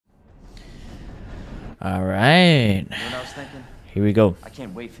All right. You know what I was thinking? Here we go. I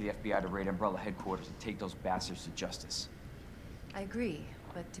can't wait for the FBI to raid Umbrella headquarters and take those bastards to justice. I agree,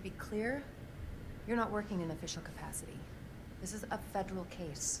 but to be clear, you're not working in official capacity. This is a federal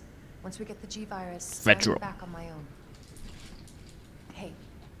case. Once we get the G virus, Federal. I'm back on my own. Hey,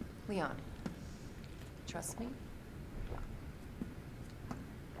 Leon, trust me?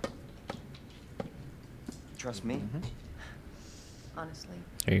 Trust me? Honestly,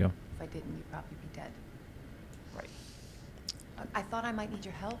 There you go. if I didn't, you'd probably be dead. Right. I thought I might need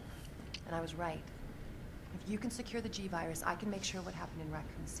your help, and I was right. If you can secure the G virus, I can make sure what happened in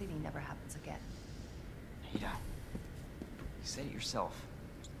Raccoon City never happens again. Ada, you said it yourself.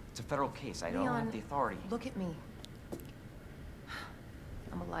 It's a federal case. I don't Leon, have the authority. Look at me.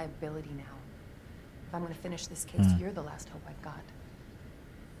 I'm a liability now. If I'm gonna finish this case, you're the last hope I've got.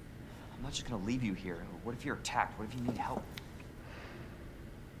 I'm not just gonna leave you here. What if you're attacked? What if you need help?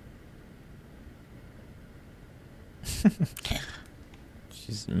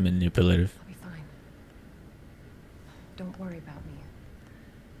 She's manipulative. I'll be fine. Don't worry about me.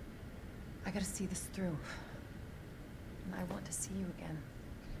 I gotta see this through. And I want to see you again.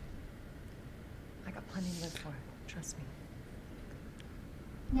 I got plenty to live for. Trust me.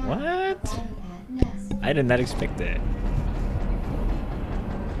 What? I did not expect that.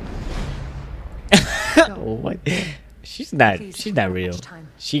 What? She's not real.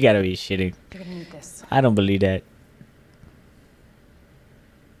 She gotta be shitting. You're gonna need this. I don't believe that.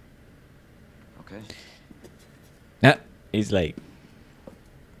 Okay. Nah, he's like,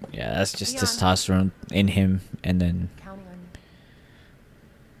 yeah, that's just testosterone in him, and then Counting on you.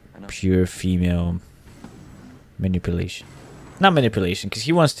 I know. pure female manipulation. Not manipulation, because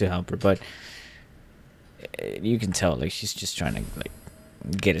he wants to help her, but you can tell, like, she's just trying to, like,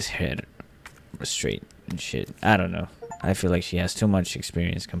 get his head straight and shit. I don't know. I feel like she has too much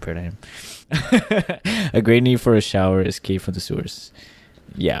experience compared to him. A great need for a shower, escape from the sewers.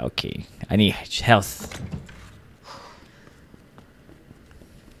 Yeah, okay. I need health.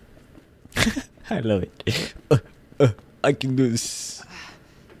 I love it. I can do this.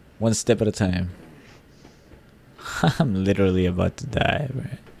 One step at a time. I'm literally about to die,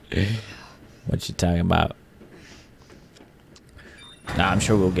 man. What you talking about? Nah, I'm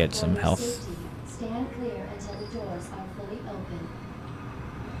sure we'll get some health. Stand clear until the doors are fully open.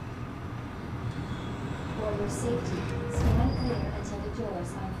 For your safety, stand clear until the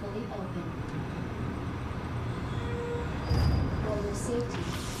doors are fully open. For your safety,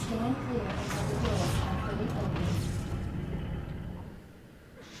 stand clear until the doors are fully open.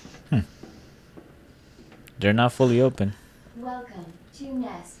 They're not fully open. Welcome to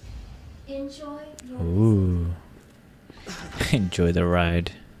Nest. Enjoy your Ooh. Enjoy the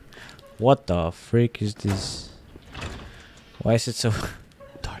ride. What the frick is this? Why is it so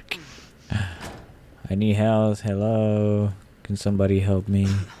dark? I need health. Hello. Can somebody help me?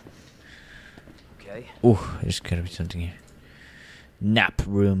 Okay. Ooh, there's gotta be something here. Nap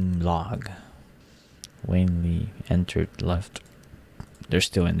room log. Wayne Lee entered, left. They're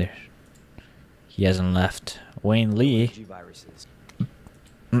still in there. He hasn't left. Wayne Lee. G-viruses.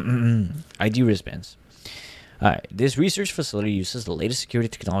 ID wristbands. Alright, this research facility uses the latest security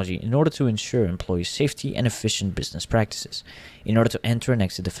technology in order to ensure employee safety and efficient business practices. In order to enter and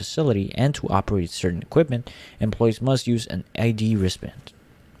exit the facility and to operate certain equipment, employees must use an ID wristband.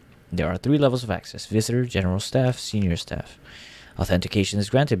 There are 3 levels of access: visitor, general staff, senior staff. Authentication is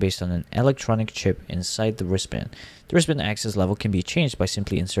granted based on an electronic chip inside the wristband. The wristband access level can be changed by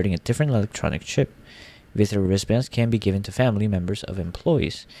simply inserting a different electronic chip. Visitor wristbands can be given to family members of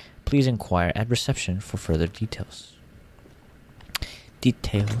employees. Please inquire at reception for further details.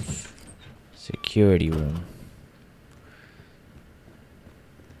 Details. Security room.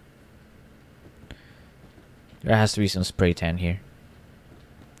 There has to be some spray tan here.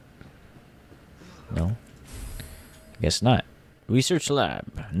 No? Guess not. Research lab.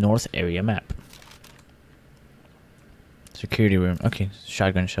 North area map. Security room. Okay,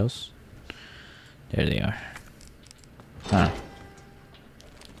 shotgun shells. There they are. Huh.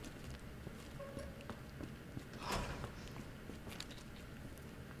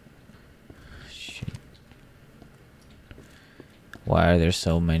 Shit. Why are there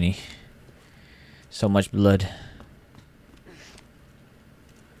so many? So much blood.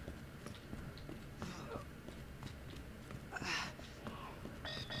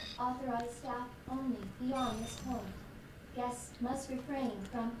 authorized staff only beyond this point. Guests must refrain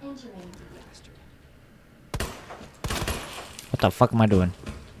from entering. What the fuck am I doing?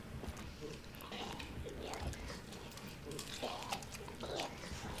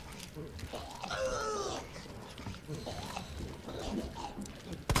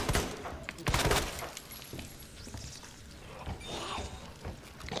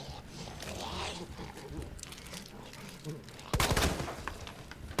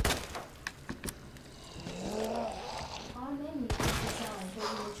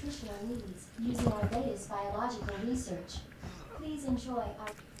 Lees using our latest biological research. Please enjoy our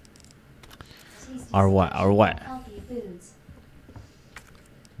tasty Our what? selection Our what? of healthy foods.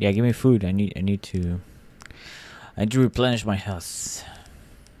 Yeah, give me food. I need to replenish my health.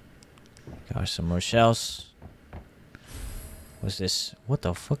 Got some more shells. What's this? What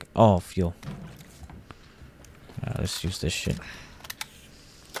the fuck? Oh, fuel. Let's use this shit.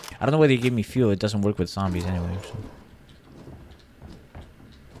 I don't know whether you give me fuel. It doesn't work with zombies anyway. So.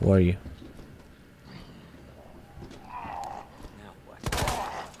 Who are you? Now what?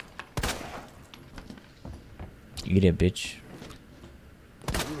 Eat it, bitch.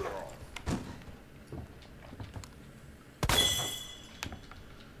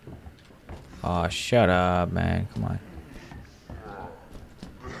 Oh, shut up, man. Come on.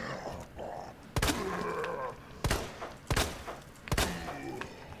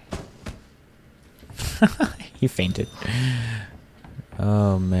 He fainted.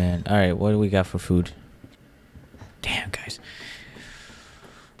 Oh, man. Alright, what do we got for food? Damn, guys.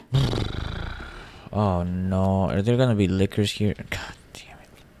 Oh, no. Are there gonna be liquors here? God damn it.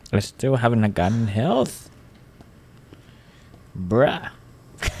 I still haven't gotten health. Bruh.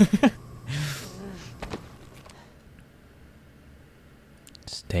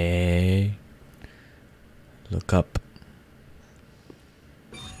 Stay. Look up.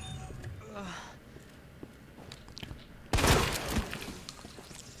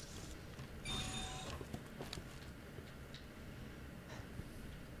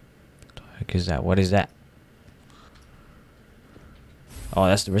 What the heck is that? What is that? Oh,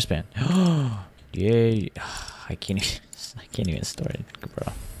 that's the wristband. Yay! I can't even store it,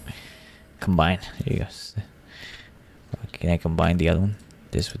 bro. Combine. There you go. Can I combine the other one?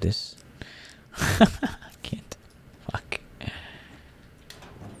 This with this? I can't. Fuck.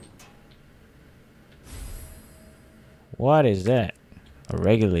 What is that? A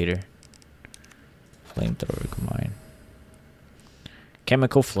regulator. Flamethrower combine.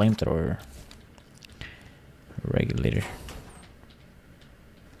 Chemical flamethrower. Regulator.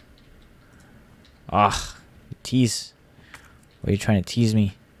 Ah, tease. Why are you trying to tease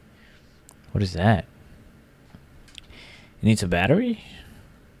me? What is that? It needs a battery?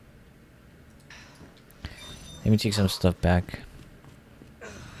 Let me take some stuff back.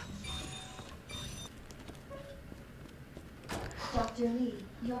 Dr. Lee,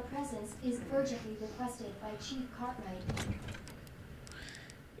 your presence is urgently requested by Chief Cartwright.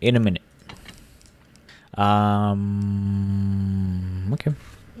 In a minute. Okay.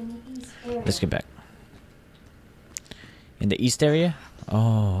 In the east area. Let's get back. In the east area?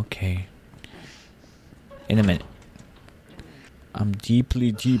 Oh, okay. In a minute. I'm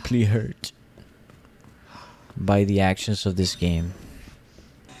deeply, deeply hurt by the actions of this game.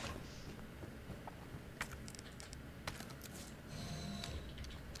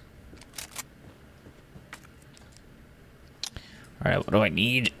 Alright, what do I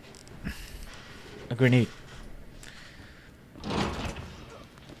need? A grenade.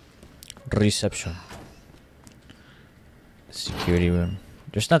 Reception. Security room.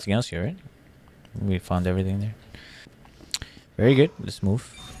 There's nothing else here, right? We found everything there. Very good. Let's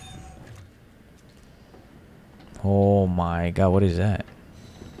move. Oh my god, what is that?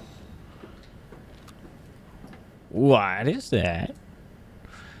 What is that?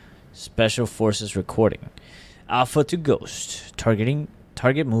 Special Forces recording. Alpha to Ghost.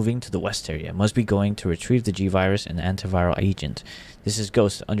 Target moving to the west area. Must be going to retrieve the G-Virus and antiviral agent. This is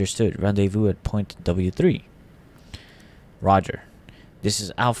Ghost. Understood. Rendezvous at point W3. Roger. This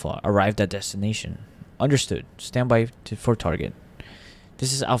is Alpha. Arrived at destination. Understood. Stand by for target.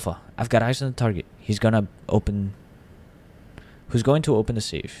 This is Alpha. I've got eyes on the target. Who's going to open the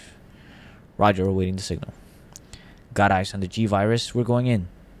safe? Roger, awaiting the signal. Got eyes on the G-Virus. We're going in.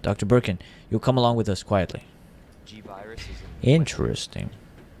 Dr. Birkin, you'll come along with us quietly. G-Virus is in Interesting.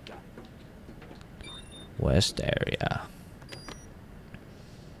 West area.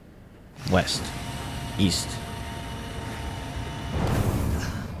 West. East.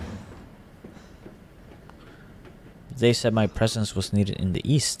 They said my presence was needed in the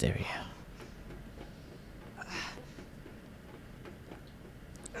east area.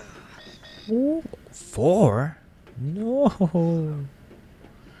 Ooh, 4? No.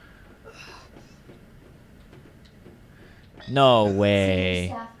 No way.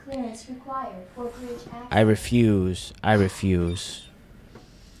 Staff clearance required for bridge access. I refuse. I refuse.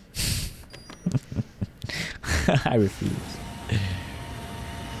 I refuse.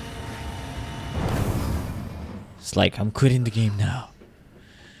 It's like I'm quitting the game now.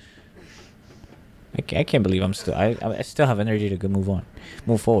 I can't believe I'm still. I still have energy to go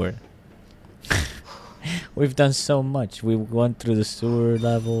move forward. We've done so much. We went through the sewer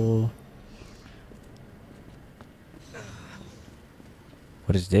level.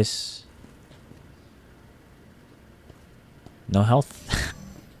 What is this? No health?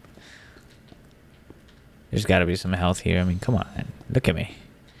 There's gotta be some health here. I mean, come on. Look at me.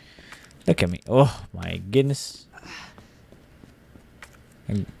 Look at me. Oh my goodness.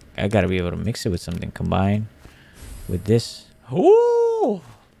 I gotta be able to mix it with something. Combine with this. Ooh!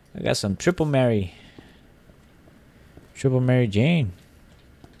 I got some Triple Mary. Triple Mary Jane.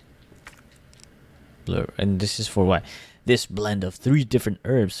 Blur. And this is for what? This blend of 3 different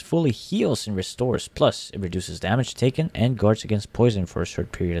herbs fully heals and restores. Plus, it reduces damage taken and guards against poison for a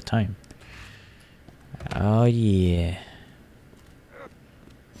short period of time. Oh, yeah.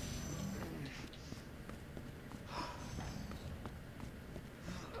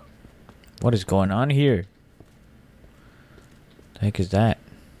 What is going on here? The heck is that?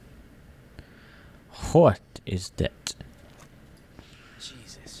 What is that?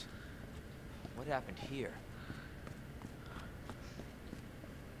 Jesus. What happened here?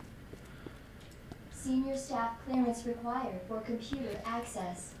 Senior staff clearance required for computer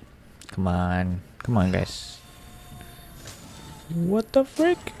access. Come on. Come on, guys. What the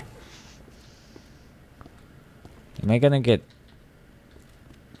frick? Am I gonna get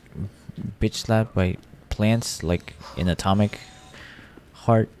bitch slapped by plants like in Atomic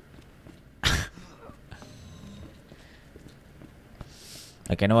Heart?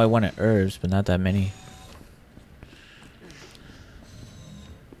 Like, I know I wanted herbs, but not that many.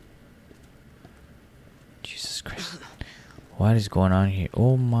 Jesus Christ. What is going on here?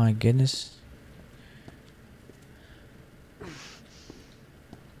 Oh my goodness.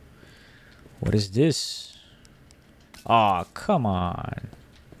 What is this? Aw, come on.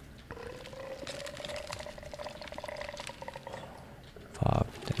 Fuck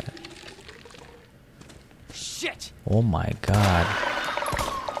that. Shit! Oh my god.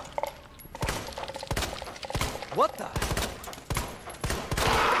 What the?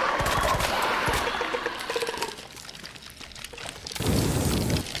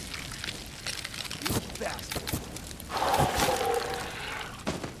 You bastard!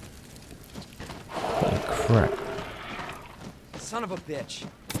 Holy crap. Son of a bitch!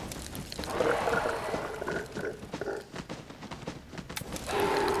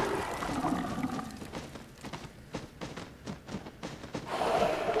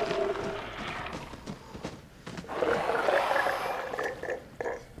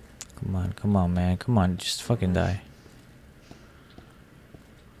 Come on, man. Come on, just fucking die.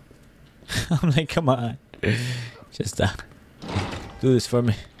 I'm like, come on. Just do this for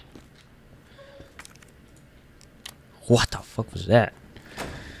me. What the fuck was that?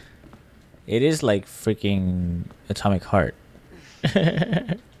 It is like freaking Atomic Heart.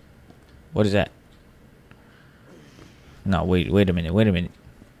 What is that? No, wait a minute.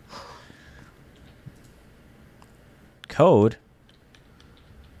 Code?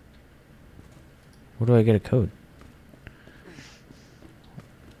 Where do I get a code?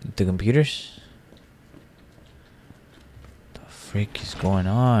 The computers? The freak is going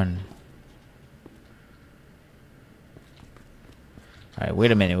on? Alright,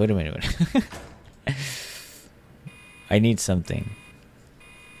 wait a minute. I need something.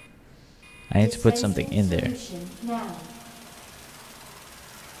 I need to put something in there.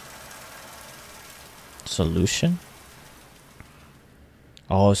 Solution?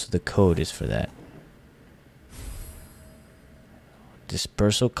 Oh, so the code is for that.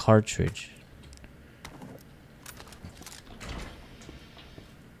 Dispersal cartridge.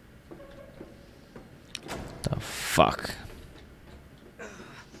 The fuck?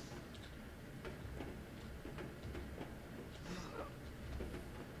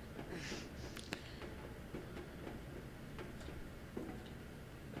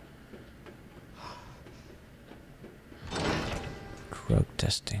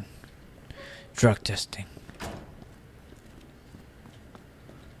 Drug testing.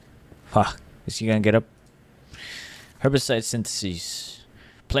 Fuck. Is he gonna get up? Herbicide syntheses.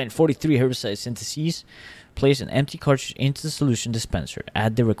 Plant 43 herbicide syntheses. Place an empty cartridge into the solution dispenser.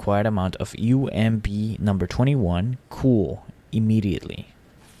 Add the required amount of UMB number 21. Cool. Immediately.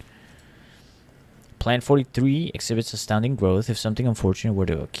 Plant 43 exhibits astounding growth. If something unfortunate were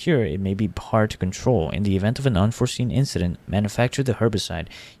to occur, it may be hard to control. In the event of an unforeseen incident, manufacture the herbicide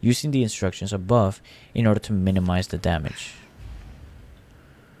using the instructions above in order to minimize the damage.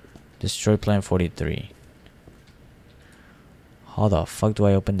 Destroy plant 43. How the fuck do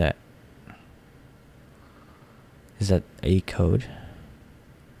I open that? Is that a code?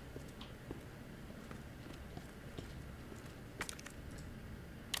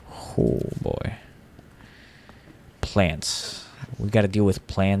 Oh boy. plants. We gotta deal with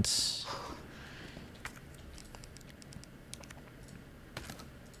plants.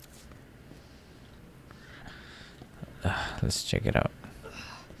 Let's check it out.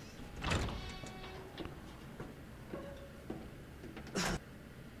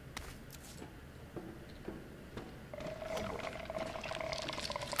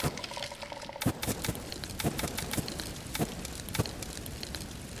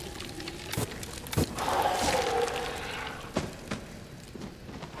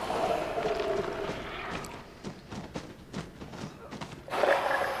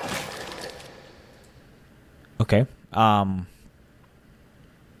 Okay.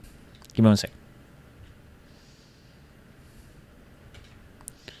 Give me 1 sec.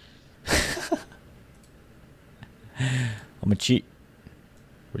 I'm gonna cheat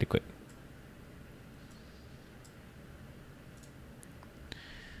really quick.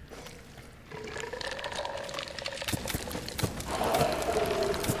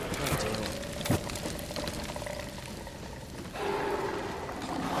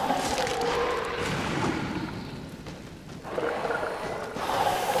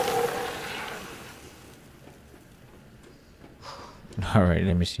 All right,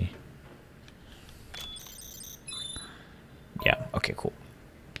 let me see. Yeah, okay, cool.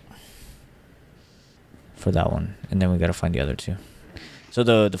 For that one. And then we gotta find the other two. So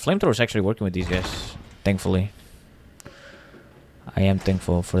the flamethrower is actually working with these guys, thankfully. I am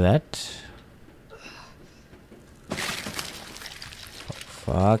thankful for that.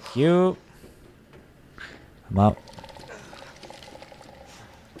 Fuck you. I'm out.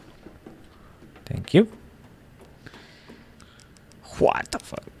 Thank you. What the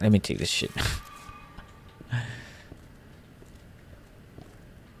fuck? Let me take this shit.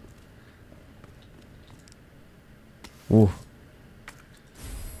 Ooh.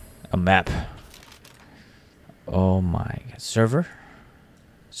 A map. Oh my god. Server?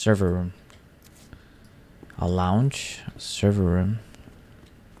 Server room. A lounge. A server room.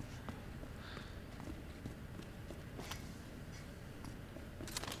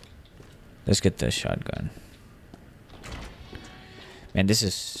 Let's get the shotgun. Man, this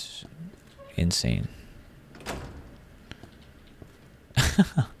is insane.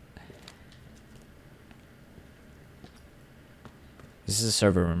 This is a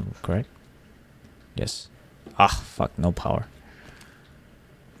server room, correct? Yes. Ah, fuck, no power.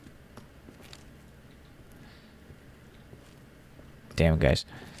 Damn, guys.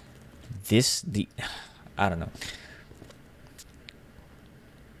 I don't know.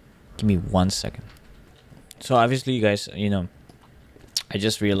 Give me 1 second. So obviously, you guys, I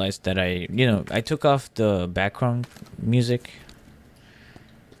just realized that I took off the background music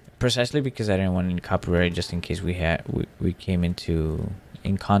precisely because I didn't want any copyright, just in case we came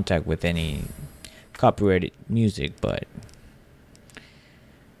in contact with any copyrighted music. But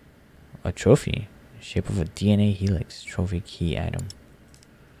a trophy, shape of a DNA helix, trophy key item.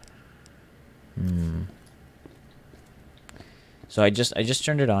 So I just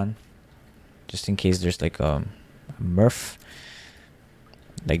turned it on, just in case there's like a Murph,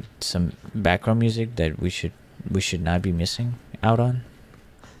 like some background music that we should not be missing out on.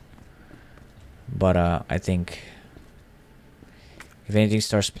 But I think if anything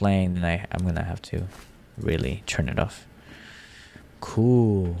starts playing, then I'm gonna have to really turn it off.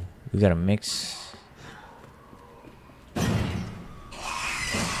 Cool. We got a mix.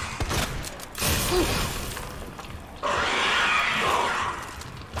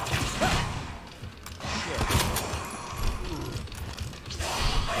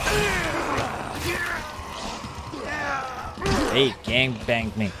 Hey, gang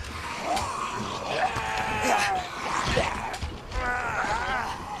banged me.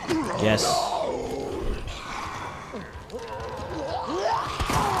 Yes.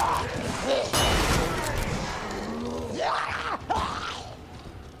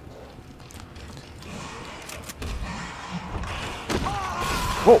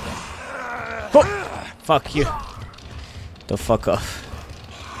 Whoa. Whoa. Fuck you. The fuck off.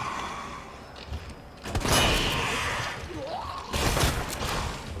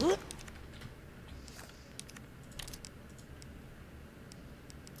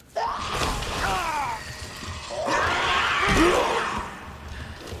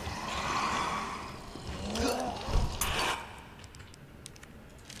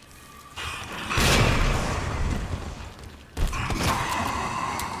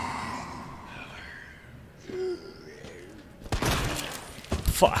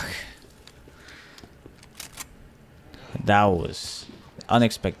 Fuck. That was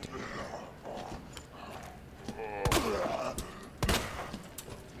unexpected.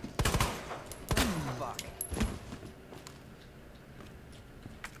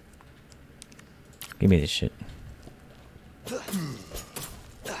 Give me this shit.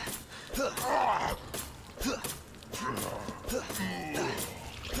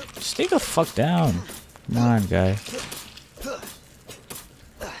 Stay the fuck down. Come on, guy.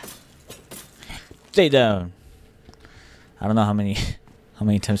 Stay down. I don't know how many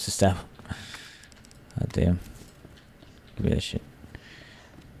times to stab him. God damn. Give me that shit.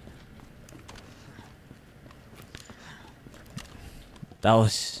 That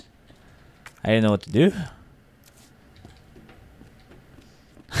was... I didn't know what to do.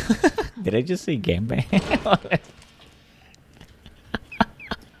 Did I just say gangbang?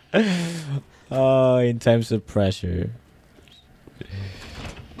 Oh, in times of pressure.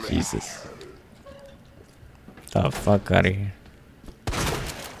 Jesus. The fuck out of here.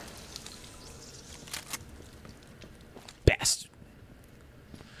 Bastard.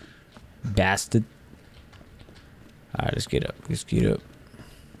 Bastard. Alright, let's get up. Let's get up.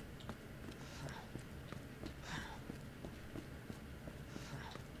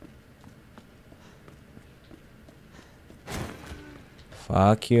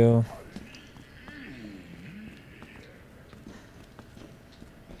 Fuck you.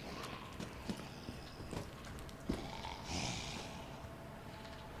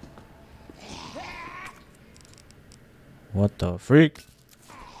 What the freak?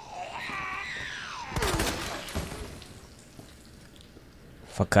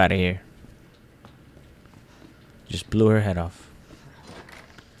 Fuck out of here. Just blew her head off.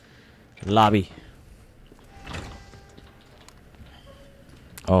 Lobby.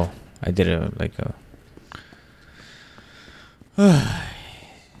 Oh, I did a like a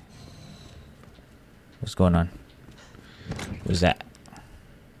what's going on? What's that?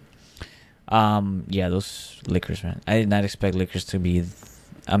 Yeah, those lickers, man. I did not expect lickers to be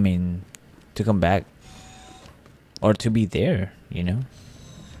to come back or to be there, you know.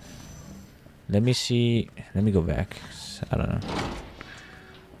 Let me see. Let me go back. I don't know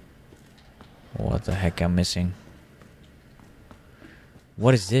what the heck I'm missing.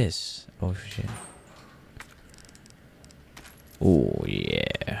 What is this? Oh shit. Oh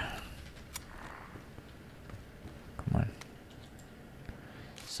yeah. Come on.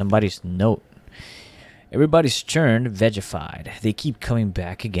 Somebody's note. Everybody's turned vegified. They keep coming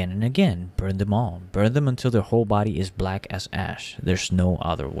back again and again. Burn them all. Burn them until their whole body is black as ash. There's no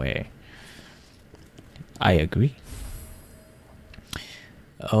other way. I agree.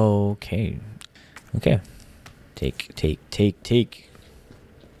 Okay. Okay. Take.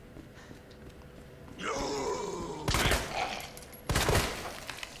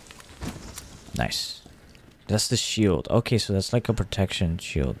 Nice. That's the shield. Okay, so that's like a protection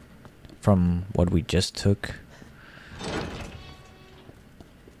shield from what we just took.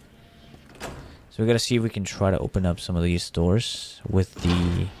 So we gotta see if we can try to open up some of these doors with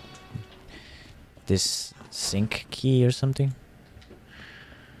this sync key or something.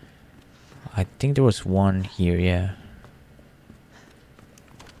 I think there was one here, yeah.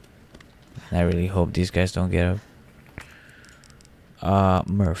 I really hope these guys don't get up.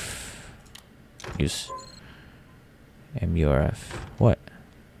 Murph. Use MURF. What?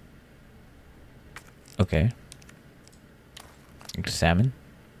 Okay. Examine.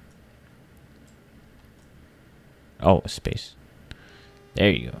 Oh, space.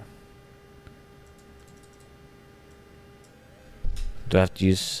 There you go. Do I have to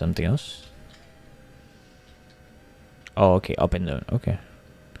use something else? Oh, okay. Up and down. Okay.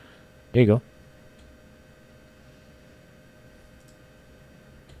 There you go.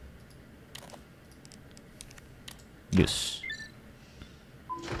 Use.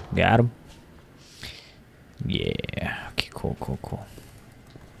 Got him. Yeah. Okay, cool.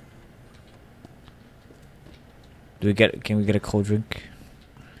 Can we get a cold drink?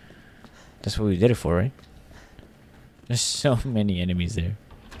 That's what we did it for, right? There's so many enemies there.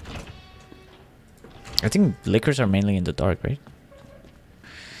 I think liquors are mainly in the dark, right?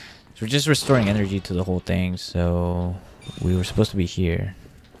 So we're just restoring energy to the whole thing, so we were supposed to be here.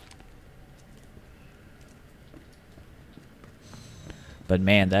 But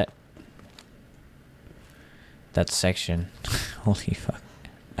man, that section, holy fuck,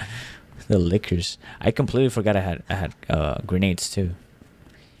 the liquors! I completely forgot I had grenades too.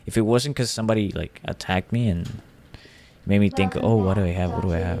 If it wasn't because somebody like attacked me and made me think, oh, what do I have? What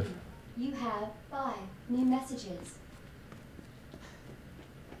do I have? You have 5 new messages.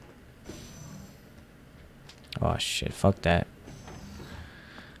 Oh shit! Fuck that.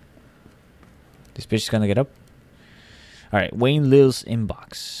 This bitch is gonna get up. Alright, Wayne Lil's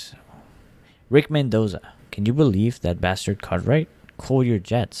inbox. Rick Mendoza. Can you believe that bastard Cartwright? Cool your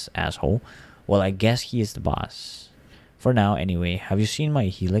jets, asshole. Well, I guess he is the boss. For now, anyway. Have you seen my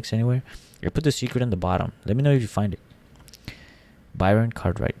helix anywhere? I put the secret in the bottom. Let me know if you find it. Byron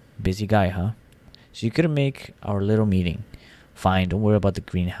Cartwright. Busy guy, huh? So you couldn't make our little meeting. Fine, don't worry about the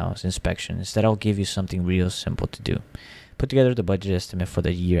greenhouse inspection. Instead, I'll give you something real simple to do. Put together the budget estimate for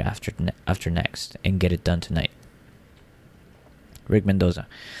the year after next and get it done tonight. Rick Mendoza.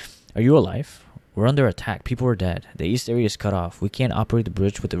 Are you alive? We're under attack. People are dead. The east area is cut off. We can't operate the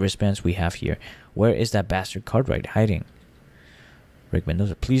bridge with the wristbands we have here. Where is that bastard Cartwright hiding? Rick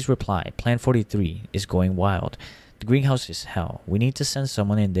Mendoza. Please reply. Plan 43 is going wild. The greenhouse is hell. We need to send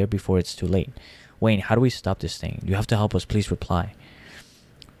someone in there before it's too late. Wayne, how do we stop this thing? You have to help us. Please reply.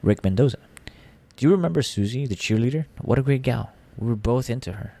 Rick Mendoza. Do you remember Susie, the cheerleader? What a great gal. We were both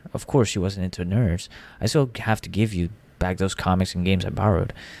into her. Of course, she wasn't into nerds. I still have to give you back those comics and games I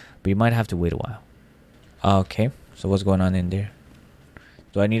borrowed. But you might have to wait a while. Okay, so what's going on in there?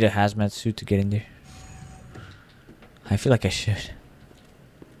 Do I need a hazmat suit to get in there? I feel like I should.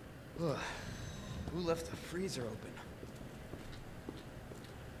 Ugh. Who left the freezer open?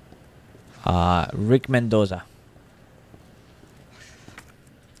 Rick Mendoza.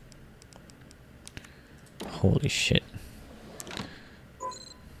 Holy shit.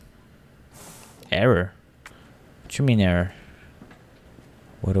 Error? What you mean error?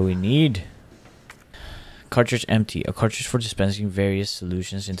 What do we need? Cartridge empty. A cartridge for dispensing various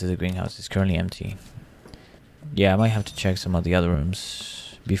solutions into the greenhouse is currently empty. Yeah, I might have to check some of the other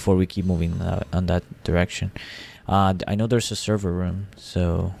rooms before we keep moving on that direction. I know there's a server room,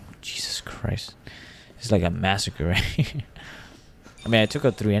 so Jesus Christ, it's like a massacre, right? I mean, I took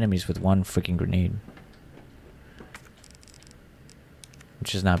out 3 enemies with 1 freaking grenade,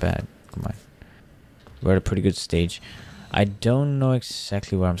 which is not bad. Come on, we're at a pretty good stage. I don't know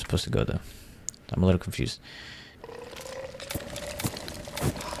exactly where I'm supposed to go though. I'm a little confused.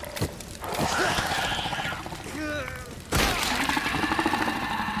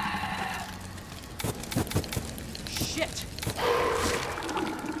 Shit!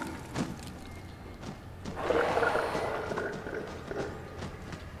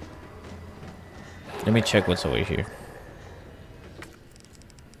 Let me check what's over here.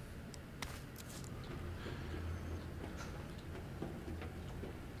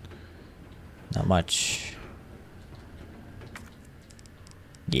 Not much.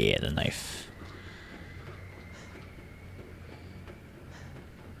 Yeah, the knife.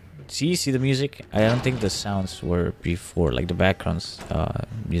 See the music? I don't think the sounds were before, like the background's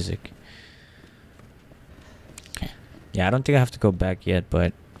music. Yeah, I don't think I have to go back yet,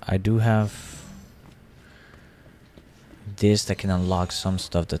 but I do have this that can unlock some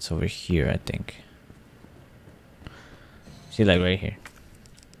stuff that's over here, I think. See, like right here.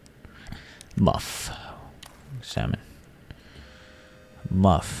 Muff. Salmon.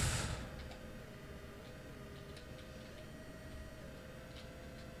 Muff.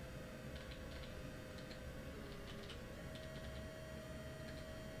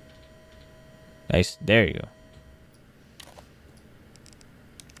 Nice. There you go.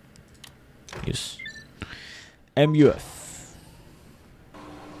 Use. MUF.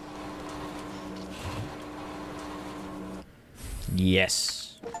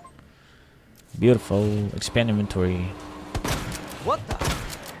 Yes. Beautiful. Expand inventory. What the?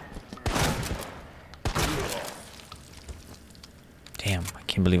 Damn, I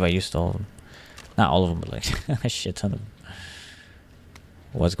can't believe I used all of them. Not all of them, but like a shit ton of them.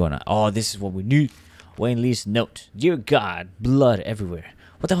 What's going on? Oh, this is what we need. Wayne Lee's note. Dear God, blood everywhere.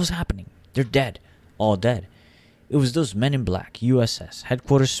 What the hell's happening? They're dead. All dead. It was those men in black, USS,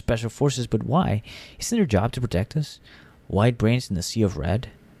 Headquarters Special Forces, but why? Isn't their job to protect us? White brains in the sea of red?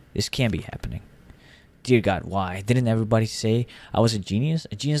 This can't be happening. Dear God, why? Didn't everybody say I was a genius?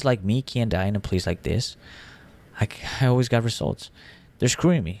 A genius like me can't die in a place like this. I always got results. They're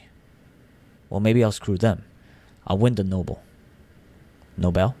screwing me. Well, maybe I'll screw them. I'll win the Nobel.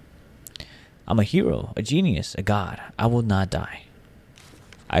 Nobel? I'm a hero, a genius, a god. I will not die.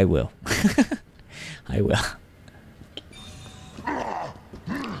 I will. I will.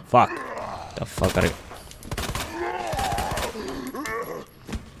 Fuck. The fuck out of here.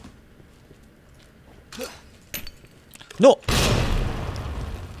 No!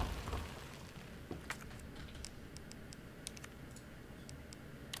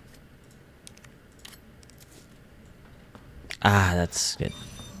 Ah, that's good.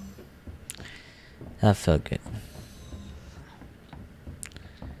 That felt good.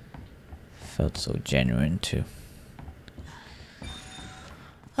 Felt so genuine too.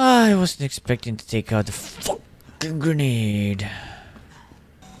 I wasn't expecting to take out the fucking grenade.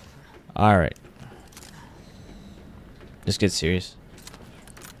 Alright. Let's get serious.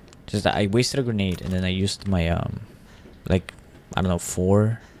 Just that I wasted a grenade and then I used my like, I don't know,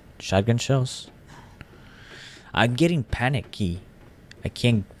 4 shotgun shells. I'm getting panicky. I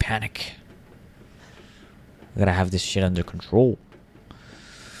can't panic. I gotta have this shit under control.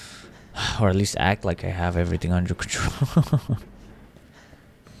 Or at least act like I have everything under control.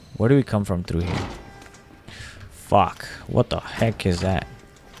 Where do we come from through here? Fuck. What the heck is that?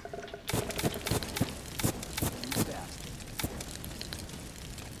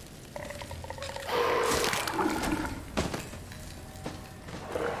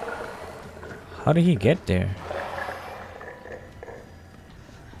 How did he get there?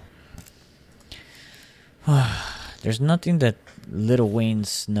 There's nothing that Little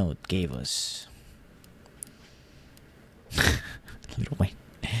Wayne's note gave us. Little Wayne.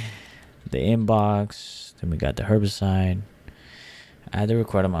 The inbox. Then we got the herbicide. Add the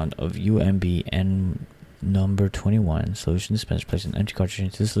required amount of UMB and number 21. Solution dispenser. Place an empty cartridge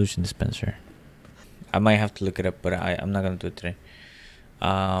into the solution dispenser. I might have to look it up, but I'm not going to do it today.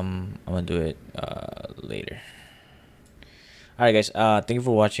 I'm going to do it later. Alright guys, thank you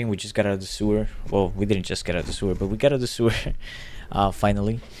for watching. We just got out of the sewer. Well, we didn't just get out of the sewer, but we got out of the sewer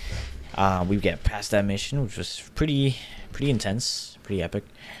finally. We got past that mission, which was pretty intense, pretty epic.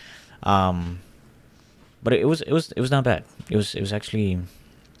 But it was not bad. It was actually,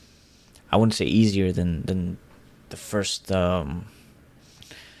 I wouldn't say easier than the first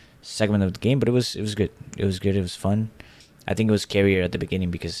segment of the game, but it was good. It was good. It was fun. I think it was scarier at the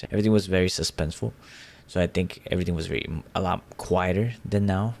beginning because everything was very suspenseful. So I think everything was a lot quieter than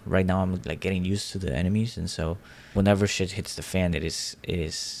now. Right now I'm like getting used to the enemies, and so whenever shit hits the fan, it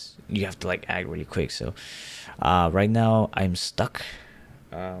is you have to like act really quick. So right now I'm stuck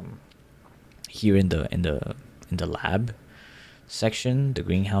here in the lab section, the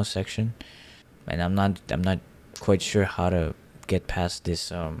greenhouse section, and I'm not quite sure how to get past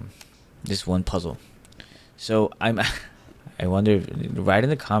this this one puzzle. So I wonder, write in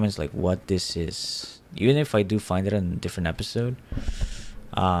the comments like what this is. Even if I do find it in a different episode,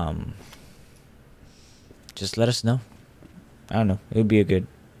 just let us know. I don't know. It would be a good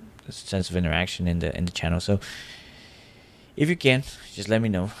sense of interaction in the channel. So if you can, just let me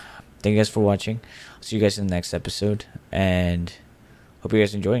know. Thank you guys for watching. I'll see you guys in the next episode, and hope you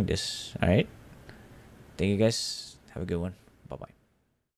guys are enjoying this. All right. Thank you guys. Have a good one.